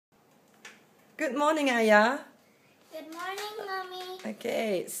Good morning, Aya. Good morning, Mommy.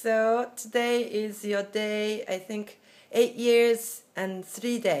 Okay, so today is your day, I think 8 years and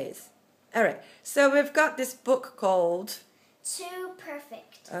 3 days. All right, so we've got this book called... Too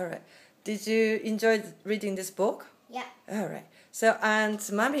Perfect. All right. Did you enjoy reading this book? Yeah. All right. So, and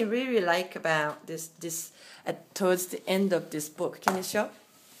Mommy really like about this towards the end of this book. Can you show?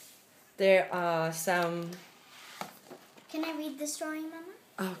 There are some... Can I read the story,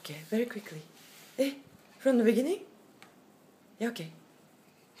 Mama? Okay, very quickly. From the beginning? Yeah, okay.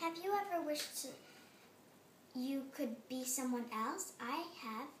 Have you ever wished you could be someone else? I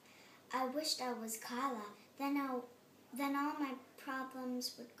have. I wished I was Kyla. Then all my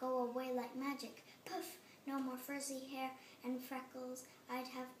problems would go away like magic. Poof! No more frizzy hair and freckles. I'd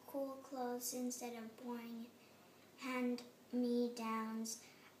have cool clothes instead of boring hand-me-downs.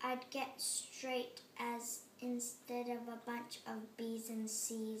 I'd get straight A's instead of a bunch of B's and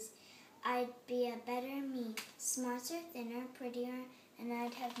C's. I'd be a better me, smarter, thinner, prettier, and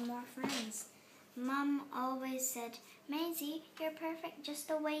I'd have more friends. Mom always said, Maisie, you're perfect just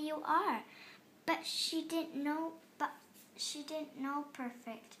the way you are. But she didn't know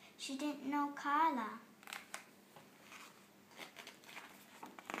perfect. She didn't know Kyla.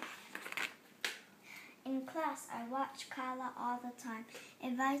 In class, I watched Kyla all the time.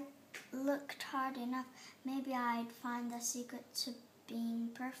 If I looked hard enough, maybe I'd find the secret to being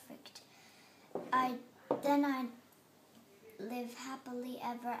perfect. Then I'd live happily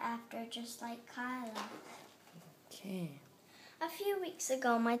ever after, just like Kyla. Okay. A few weeks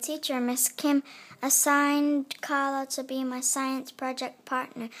ago, my teacher, Miss Kim, assigned Kyla to be my science project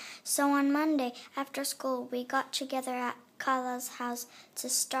partner. So on Monday, after school, we got together at Kyla's house to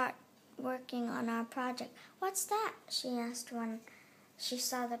start working on our project. What's that? She asked when she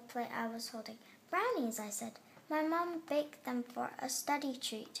saw the plate I was holding. Brownies, I said. My mom baked them for a study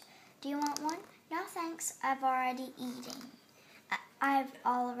treat. Do you want one? No, thanks. I've already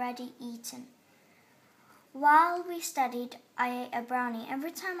eaten. While we studied, I ate a brownie.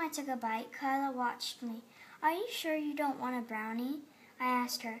 Every time I took a bite, Kyla watched me. Are you sure you don't want a brownie? I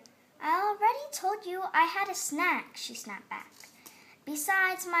asked her. I already told you I had a snack, she snapped back.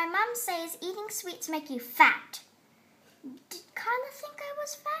 Besides, my mom says eating sweets make you fat. Did Kyla think I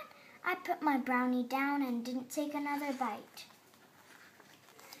was fat? I put my brownie down and didn't take another bite.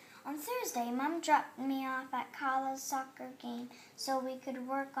 On Thursday, Mom dropped me off at Kyla's soccer game so we could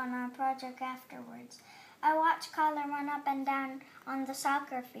work on our project afterwards. I watched Kyla run up and down on the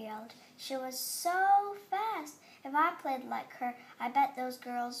soccer field. She was so fast. If I played like her, I bet those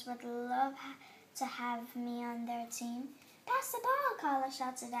girls would love to have me on their team. Pass the ball, Kyla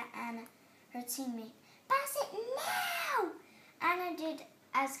shouted at Anna, her teammate. Pass it now! Anna did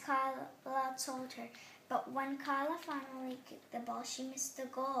as Kyla told her, but when Kyla finally kicked the ball, she missed the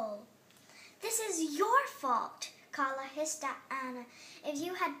goal. This is your fault, Kyla hissed at Anna. If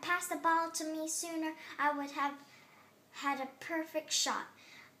you had passed the ball to me sooner, I would have had a perfect shot.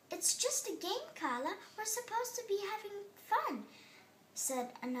 It's just a game, Kyla. We're supposed to be having fun,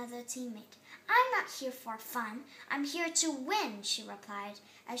 said another teammate. I'm not here for fun. I'm here to win, she replied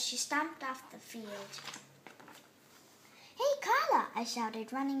as she stomped off the field. Hey, Kyla, I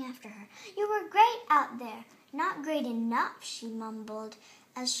shouted, running after her. You were great out there. Not great enough, she mumbled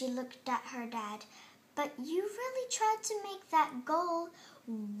as she looked at her dad. But you really tried to make that goal.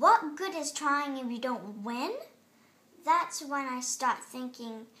 What good is trying if you don't win? That's when I started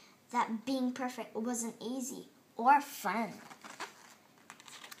thinking that being perfect wasn't easy or fun.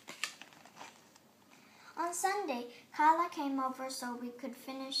 On Sunday, Kyla came over so we could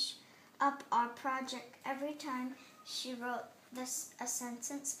finish up our project. Every time she wrote a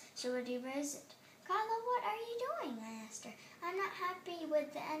sentence, she would erase it. Kyla, what are you doing? I asked her. I'm not happy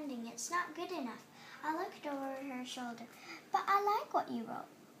with the ending. It's not good enough. I looked over her shoulder. But I like what you wrote.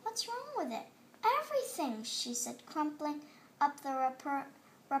 What's wrong with it? Everything, she said, crumpling up the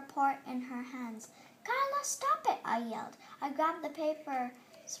report in her hands. Kyla, stop it, I yelled. I grabbed the papers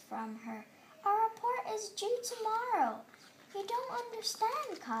from her. Our report is due tomorrow. You don't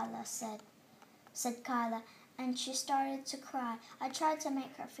understand, Kyla said Kyla, and she started to cry. I tried to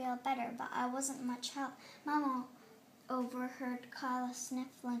make her feel better, but I wasn't much help. Mama overheard Kyla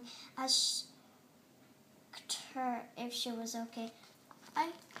sniffling, asked her if she was okay.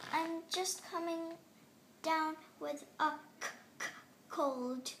 I'm just coming down with a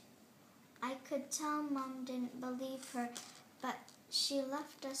cold. I could tell Mom didn't believe her, but she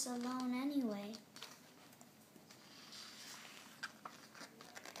left us alone anyway.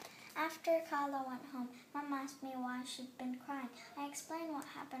 After Kyla went home, Mom asked me why she'd been crying. I explained what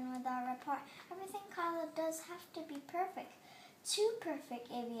happened with our report. Everything Kyla does have to be perfect. Too perfect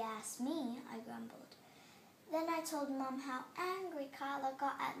if you ask me, I grumbled. Then I told Mom how angry Kyla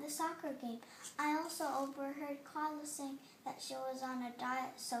got at the soccer game. I also overheard Kyla saying that she was on a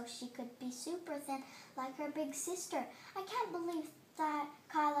diet so she could be super thin like her big sister. I can't believe that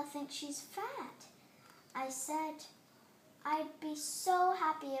Kyla thinks she's fat. I said I'd be so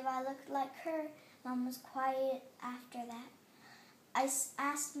happy if I looked like her. Mom was quiet after that. I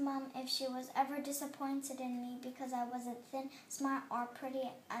asked Mom if she was ever disappointed in me because I wasn't thin, smart, or pretty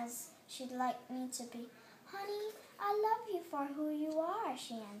as she'd like me to be. Honey, I love you for who you are,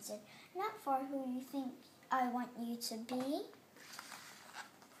 she answered, not for who you think I want you to be.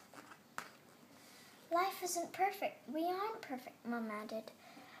 Life isn't perfect. We aren't perfect, Mom added.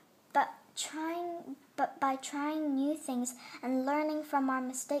 But by trying new things and learning from our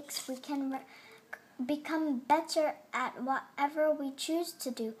mistakes, we can become better at whatever we choose to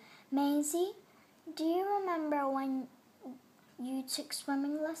do. Maisie, do you remember when you took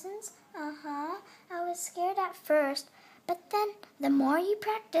swimming lessons? Uh-huh. I was scared at first, but then the more you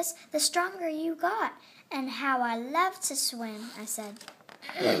practice, the stronger you got. And how I love to swim, I said.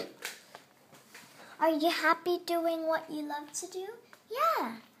 Are you happy doing what you love to do?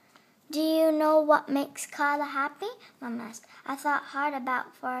 Yeah. Do you know what makes Kyla happy? Mom asked. I thought hard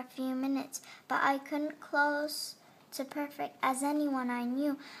about for a few minutes, but I couldn't close to perfect as anyone I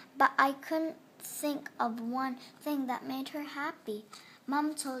knew, but I couldn't think of one thing that made her happy.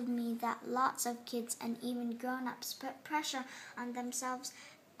 Mom told me that lots of kids and even grown-ups put pressure on themselves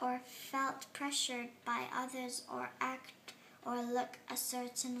or felt pressured by others or act or look a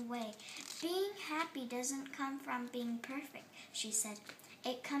certain way. Being happy doesn't come from being perfect, she said.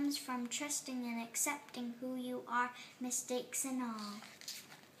 It comes from trusting and accepting who you are, mistakes and all.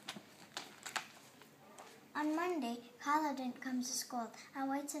 On Monday, Kyla didn't come to school. I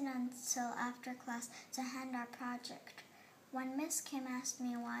waited until after class to hand our project. When Miss Kim asked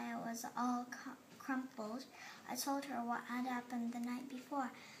me why I was all crumpled, I told her what had happened the night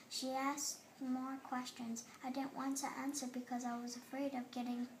before. She asked more questions. I didn't want to answer because I was afraid of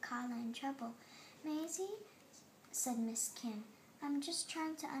getting Kyla in trouble. Maisie, said Miss Kim, I'm just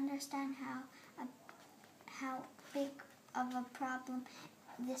trying to understand how big of a problem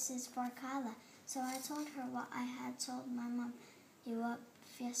this is for Kyla. So I told her what I had told my mom. You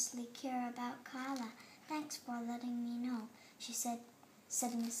obviously care about Kyla. Thanks for letting me know, she said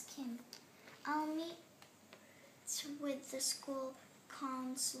Miss Kim. I'll meet with the school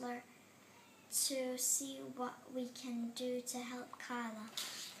counselor to see what we can do to help Kyla.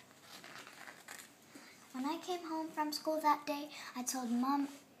 When I came home from school that day, I told Mom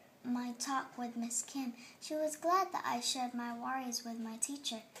my talk with Miss Kim. She was glad that I shared my worries with my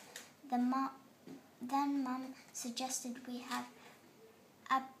teacher. Then Mom suggested we have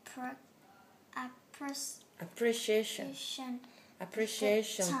appreciation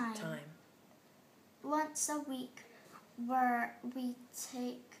time once a week, where we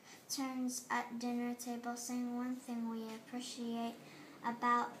take turns at dinner table saying one thing we appreciate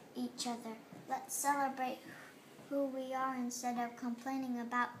about each other. Let's celebrate who we are instead of complaining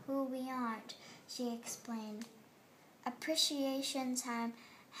about who we aren't, she explained. Appreciation time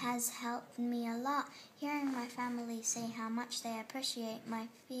has helped me a lot. Hearing my family say how much they appreciate my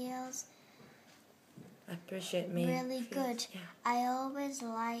feels really good. Yeah. I always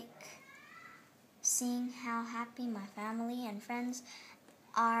like seeing how happy my family and friends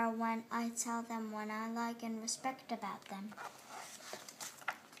are when I tell them what I like and respect about them.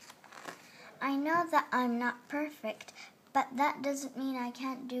 I know that I'm not perfect, but that doesn't mean I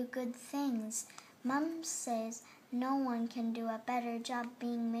can't do good things. Mom says no one can do a better job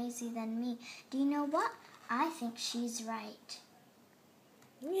being Maisie than me. Do you know what? I think she's right.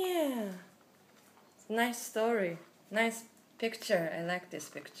 Yeah. Nice story. Nice picture. I like this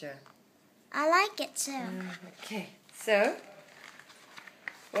picture. I like it too. Okay. So,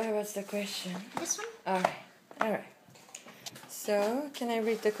 what was the question? This one? All right. So, can I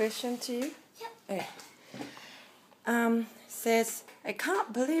read the question to you? Yep. Okay. Says, I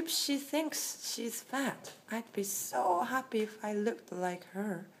can't believe she thinks she's fat. I'd be so happy if I looked like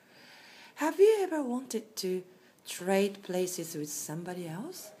her. Have you ever wanted to trade places with somebody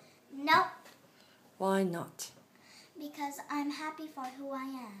else? Nope. Why not? Because I'm happy for who I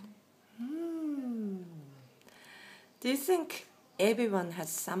am. Do you think everyone has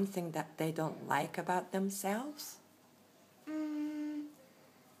something that they don't like about themselves?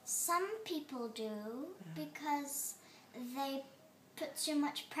 Some people do, because they put too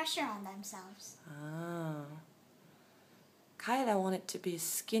much pressure on themselves. Kyla wanted to be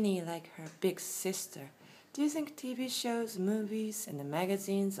skinny like her big sister. Do you think TV shows, movies, and the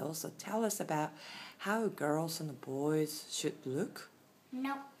magazines also tell us about how girls and boys should look?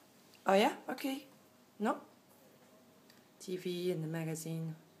 No. Oh yeah? Okay. No? TV and the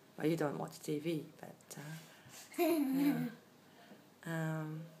magazine. Well, you don't watch TV, but... yeah.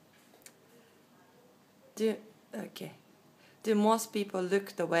 Do most people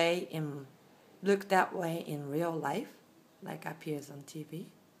look that way in real life, like appears on TV?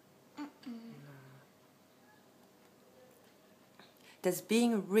 No. Does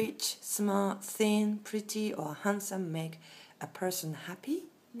being rich, smart, thin, pretty, or handsome make a person happy?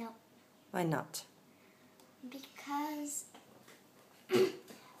 No. Why not? Because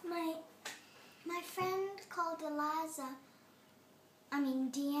my friend called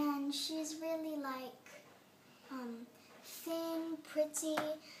Deanne, she's really thin, pretty,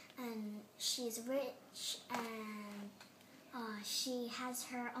 and she's rich, and she has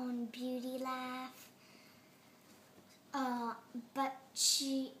her own beauty laugh. But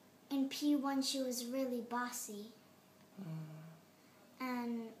in P1 she was really bossy.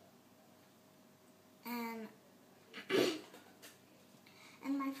 And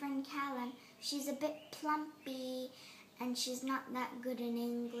my friend Callan, she's a bit plumpy, and she's not that good in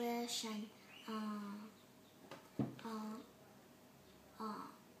English, and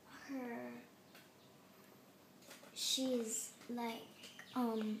she's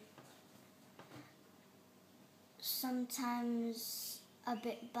sometimes a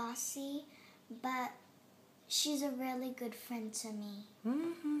bit bossy, but she's a really good friend to me.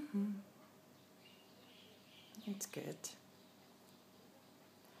 Mm-hmm. That's good.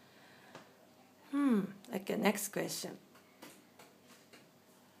 Okay, next question.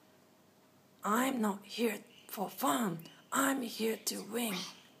 I'm not here for fun. I'm here to win,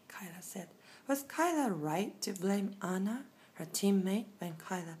 Kyla said. Was Kyla right to blame Anna, her teammate, when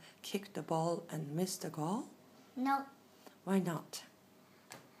Kyla kicked the ball and missed the goal? No. Why not?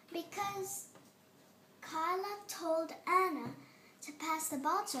 Because Kyla told Anna to pass the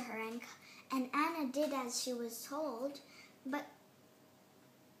ball to her, and Anna did as she was told, but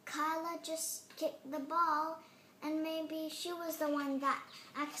Kyla just kicked the ball, and maybe she was the one that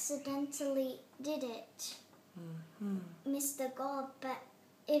accidentally did it. Missed the goal, but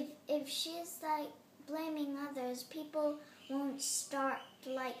if she's blaming others, people won't start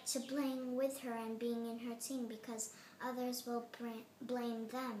to blame with her and being in her team, because others will blame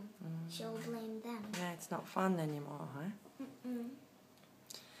them. She'll blame them. Yeah, it's not fun anymore, huh?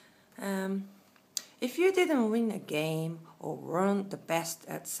 If you didn't win a game or weren't the best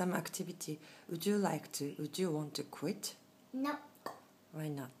at some activity, would you want to quit? No. Why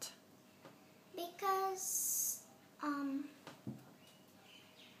not? Because,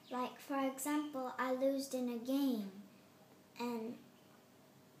 for example, I lost in a game, and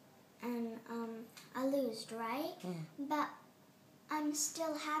I lost, right? But I'm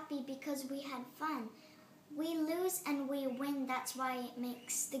still happy because we had fun. We lose and we win, that's why it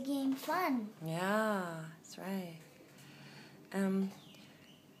makes the game fun. Yeah, that's right.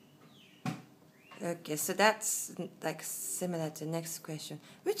 Okay, so that's similar to the next question.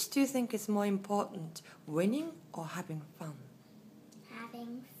 Which do you think is more important, winning or having fun?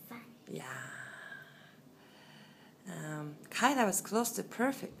 Having fun. Yeah. Kyla was close to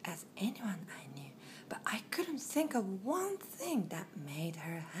perfect as anyone I knew, but I couldn't think of one thing that made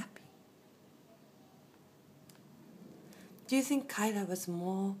her happy. Do you think Kyla was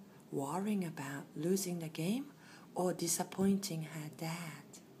more worrying about losing the game or disappointing her dad?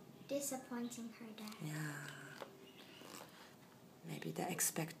 Disappointing her dad. Yeah. Maybe the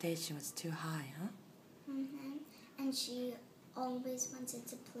expectation was too high, huh? And she always wanted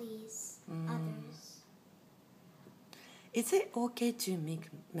to please others. Is it okay to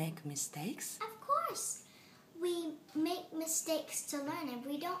make mistakes? Of course. We make mistakes to learn. If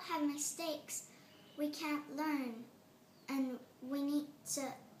we don't have mistakes, we can't learn. And we need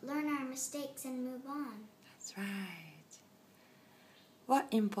to learn our mistakes and move on. That's right. What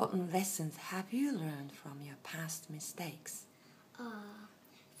important lessons have you learned from your past mistakes?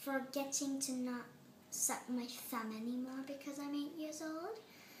 Forgetting to not suck my thumb anymore because I'm 8 years old.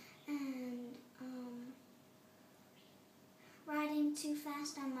 And riding too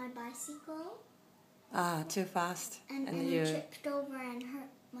fast on my bicycle. Too fast. And I tripped over and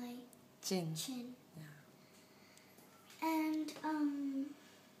hurt my chin. Yeah. And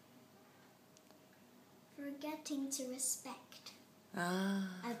forgetting to respect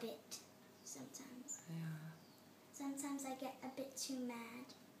a bit sometimes. Yeah. Sometimes I get a bit too mad.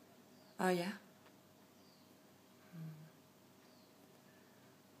 Oh, yeah?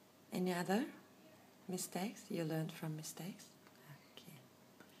 Any other mistakes you learned from mistakes? Okay.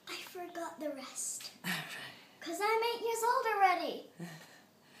 I forgot the rest. Because I'm 8 years old already.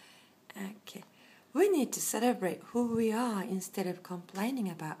 Okay. We need to celebrate who we are instead of complaining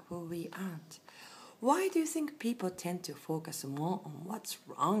about who we aren't. Why do you think people tend to focus more on what's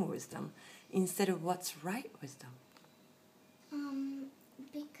wrong with them instead of what's right with them?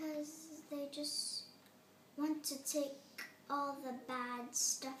 Because they just want to take all the bad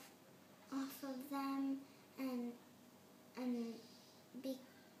stuff off of them and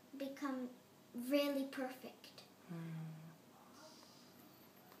become really perfect.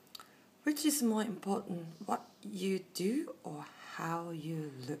 Which is more important, what you do or how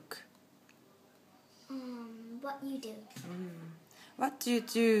you look? What you do. What do you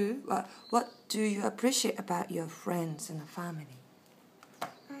do? What do you appreciate about your friends and family?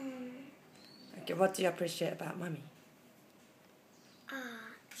 Okay, what do you appreciate about Mommy?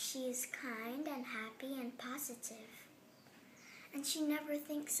 She's kind and happy and positive. And she never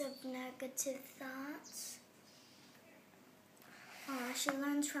thinks of negative thoughts. She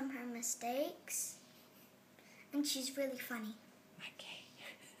learns from her mistakes. And she's really funny. Okay.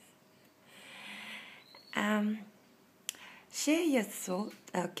 Share your thought.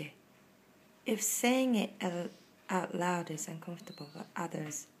 Okay. If saying it out loud is uncomfortable, what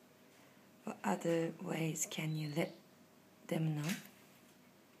other ways can you let them know?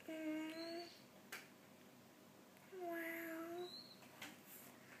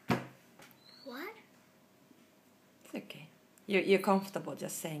 What? It's okay. You're comfortable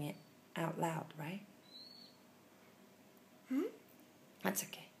just saying it out loud, right? That's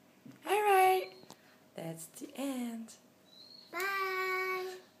okay. All right. That's the end.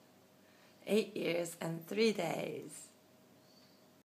 Bye. 8 years and 3 days.